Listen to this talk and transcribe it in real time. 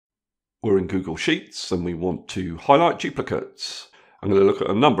We're in Google Sheets and we want to highlight duplicates. I'm going to look at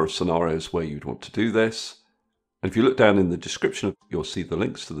a number of scenarios where you'd want to do this. And if you look down in the description, you'll see the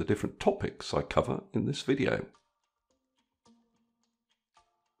links to the different topics I cover in this video.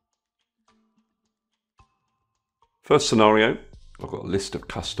 First scenario, I've got a list of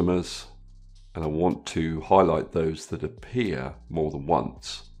customers and I want to highlight those that appear more than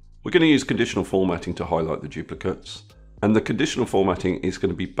once. We're going to use conditional formatting to highlight the duplicates, and the conditional formatting is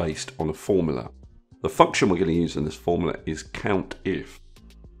going to be based on a formula. The function we're going to use in this formula is COUNTIF.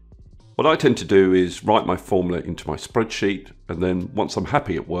 What I tend to do is write my formula into my spreadsheet, and then once I'm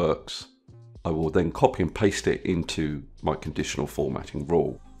happy it works, I will then copy and paste it into my conditional formatting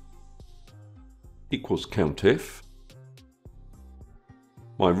rule. Equals COUNTIF.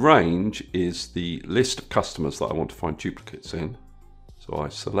 My range is the list of customers that I want to find duplicates in. So I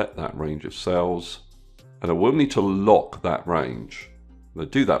select that range of cells, and I will need to lock that range. And I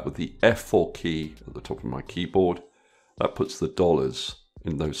do that with the F4 key at the top of my keyboard. That puts the dollars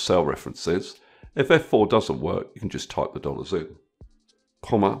in those cell references. If F4 doesn't work, you can just type the dollars in.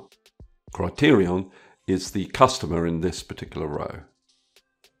 Comma. Criterion is the customer in this particular row.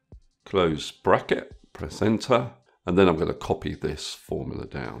 Close bracket, press enter, and then I'm going to copy this formula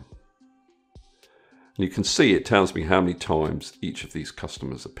down. And you can see it tells me how many times each of these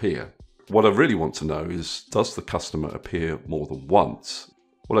customers appear. What I really want to know is, does the customer appear more than once?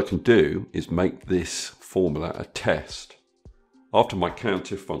 What I can do is make this formula a test. After my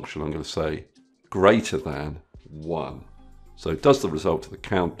COUNTIF function, I'm going to say greater than 1. So does the result of the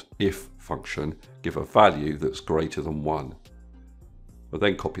COUNTIF function give a value that's greater than 1? I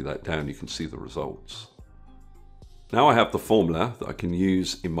then copy that down, you can see the results. Now I have the formula that I can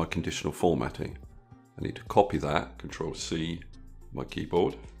use in my conditional formatting. I need to copy that, Control C, my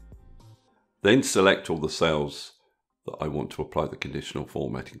keyboard. Then select all the cells that I want to apply the conditional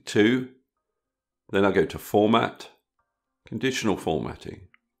formatting to. Then I go to Format, Conditional Formatting.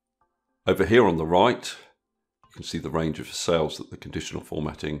 Over here on the right, you can see the range of cells that the conditional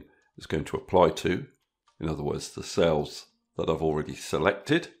formatting is going to apply to. In other words, the cells that I've already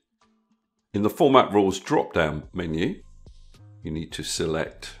selected. In the Format Rules drop-down menu, you need to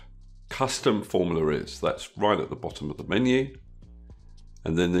select Custom Formula Is. That's right at the bottom of the menu.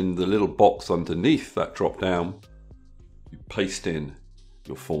 And then in the little box underneath that drop-down, you paste in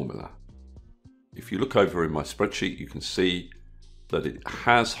your formula. If you look over in my spreadsheet, you can see that it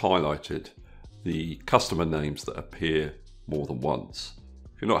has highlighted the customer names that appear more than once.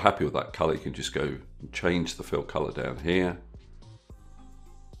 If you're not happy with that color, you can just go and change the fill color down here.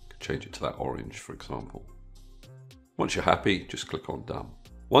 Change it to that orange, for example. Once you're happy, just click on Done.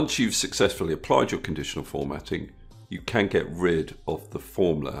 Once you've successfully applied your conditional formatting, you can get rid of the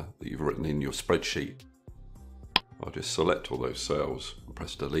formula that you've written in your spreadsheet. I'll just select all those cells and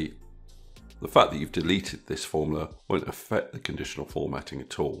press delete. The fact that you've deleted this formula won't affect the conditional formatting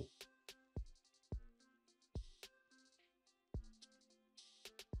at all.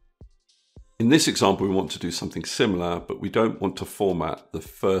 In this example, we want to do something similar, but we don't want to format the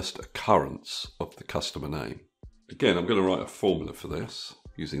first occurrence of the customer name. Again, I'm going to write a formula for this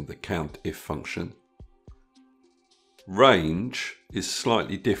using the COUNTIF function. Range is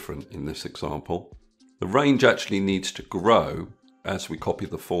slightly different in this example. The range actually needs to grow as we copy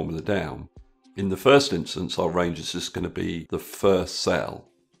the formula down. In the first instance, our range is just going to be the first cell,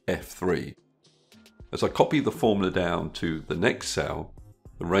 F3. As I copy the formula down to the next cell,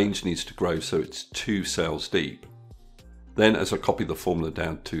 the range needs to grow so it's 2 cells deep. Then as I copy the formula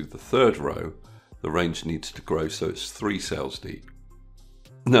down to the third row, the range needs to grow so it's 3 cells deep.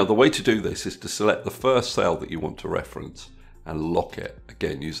 Now the way to do this is to select the first cell that you want to reference and lock it,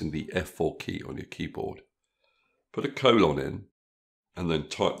 again using the F4 key on your keyboard. Put a colon in and then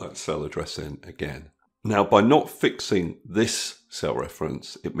type that cell address in again. Now by not fixing this cell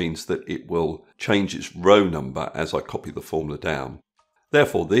reference, it means that it will change its row number as I copy the formula down.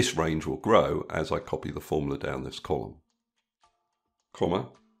 Therefore, this range will grow as I copy the formula down this column. Comma.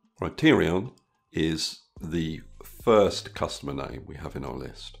 Criterion is the first customer name we have in our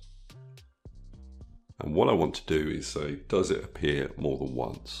list. And what I want to do is say, does it appear more than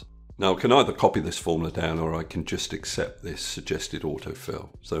once? Now I can either copy this formula down or I can just accept this suggested autofill.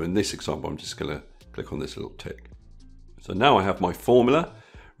 So in this example, I'm just going to click on this little tick. So now I have my formula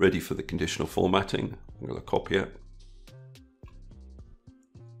ready for the conditional formatting. I'm going to copy it.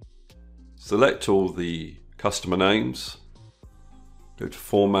 Select all the customer names, go to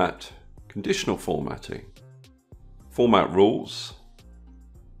Format, Conditional Formatting, Format Rules,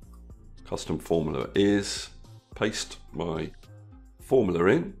 Custom Formula Is, paste my formula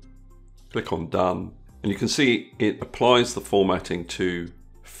in, click on Done, and you can see it applies the formatting to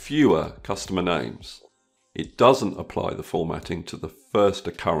fewer customer names, it doesn't apply the formatting to the first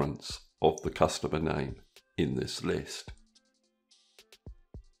occurrence of the customer name in this list.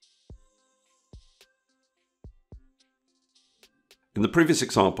 In the previous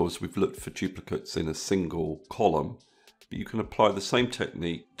examples, we've looked for duplicates in a single column, but you can apply the same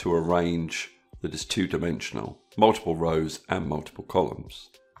technique to a range that is two-dimensional, multiple rows and multiple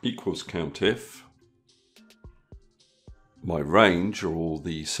columns. Equals COUNTIF. My range are all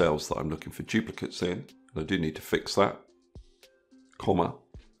the cells that I'm looking for duplicates in, and I do need to fix that, comma,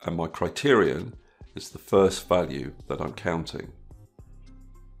 and my criterion is the first value that I'm counting.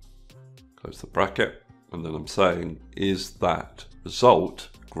 Close the bracket, and then I'm saying, is that result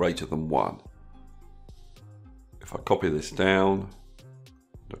greater than 1? If I copy this down,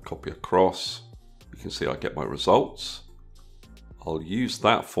 and I copy across, you can see I get my results. I'll use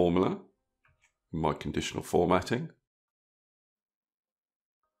that formula in my conditional formatting.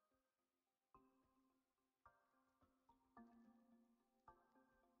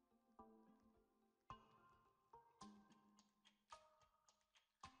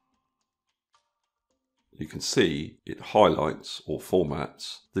 You can see it highlights or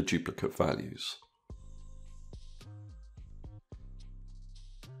formats the duplicate values.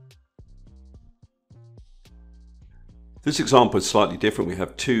 This example is slightly different. We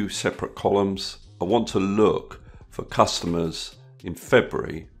have two separate columns. I want to look for customers in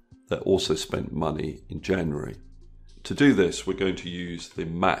February that also spent money in January. To do this, we're going to use the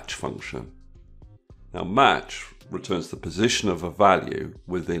match function. Now, match returns the position of a value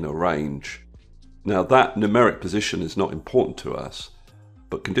within a range. Now, that numeric position is not important to us,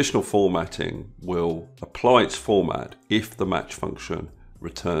 but conditional formatting will apply its format if the match function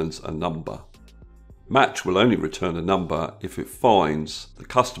returns a number. Match will only return a number if it finds the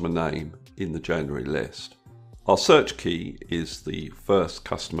customer name in the January list. Our search key is the first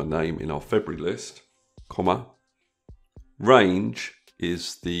customer name in our February list, comma. Range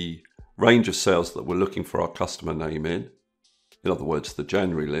is the range of cells that we're looking for our customer name in other words, the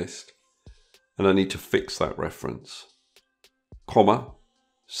January list. And I need to fix that reference, comma,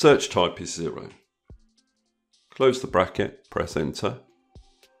 search type is 0. Close the bracket, press enter,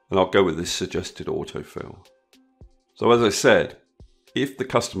 and I'll go with this suggested autofill. So as I said, if the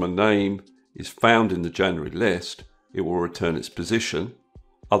customer name is found in the January list, it will return its position,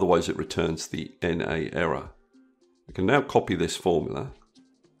 otherwise it returns the NA error. I can now copy this formula,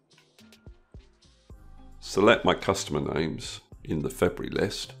 select my customer names in the February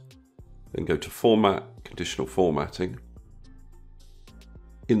list, then go to Format, Conditional Formatting.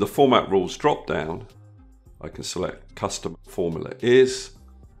 In the Format Rules drop-down, I can select Custom Formula Is,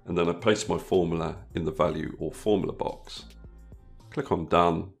 and then I paste my formula in the Value or Formula box. Click on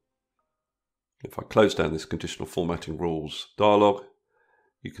Done. If I close down this Conditional Formatting Rules dialog,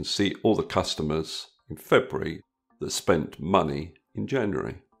 you can see all the customers in February that spent money in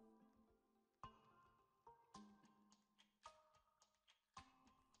January.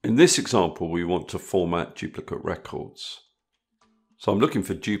 In this example, we want to format duplicate records. So I'm looking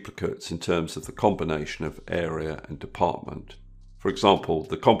for duplicates in terms of the combination of area and department. For example,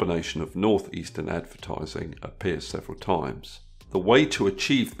 the combination of Northeastern advertising appears several times. The way to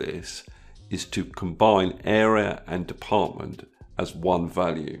achieve this is to combine area and department as one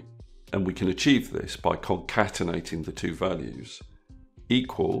value. And we can achieve this by concatenating the two values.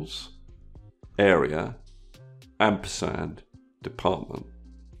 Equals area ampersand department.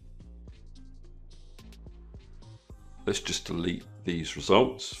 Let's just delete these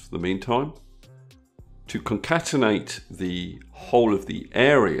results for the meantime. To concatenate the whole of the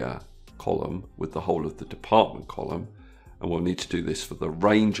area column with the whole of the department column, and we'll need to do this for the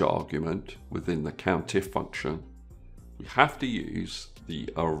range argument within the COUNTIF function, we have to use the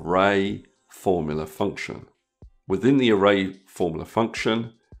ARRAYFORMULA function. Within the ARRAYFORMULA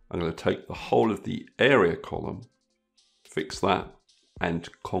function, I'm going to take the whole of the area column, fix that, and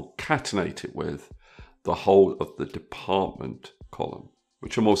concatenate it with the whole of the department column,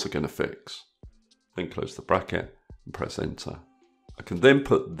 which I'm also going to fix. Then close the bracket and press enter. I can then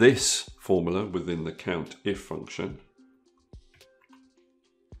put this formula within the COUNTIF function.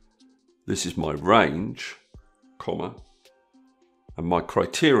 This is my range, comma, and my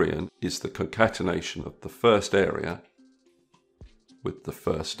criterion is the concatenation of the first area with the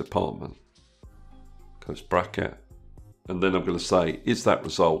first department. Close bracket, and then I'm going to say, is that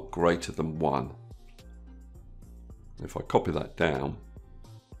result greater than 1? If I copy that down,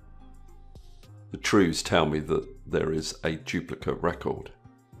 the trues tell me that there is a duplicate record.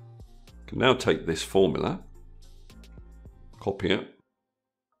 I can now take this formula, copy it,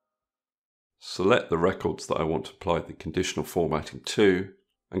 select the records that I want to apply the conditional formatting to,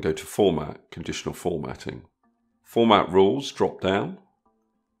 and go to Format, Conditional Formatting. Format Rules drop down,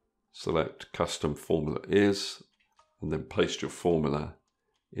 select Custom Formula Is, and then paste your formula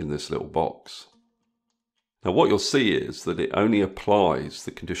in this little box. Now what you'll see is that it only applies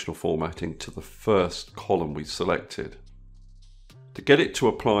the conditional formatting to the first column we selected. To get it to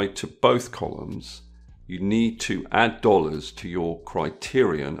apply to both columns, you need to add dollars to your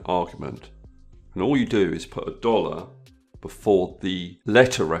criterion argument. And all you do is put a dollar before the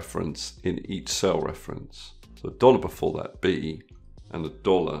letter reference in each cell reference. So a dollar before that B and a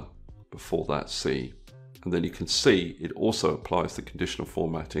dollar before that C. And then you can see it also applies the conditional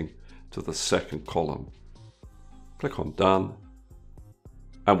formatting to the second column. Click on Done,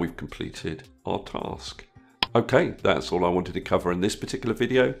 and we've completed our task. Okay, that's all I wanted to cover in this particular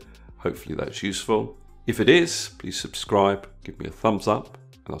video. Hopefully that's useful. If it is, please subscribe, give me a thumbs up,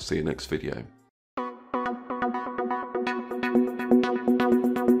 and I'll see you next video.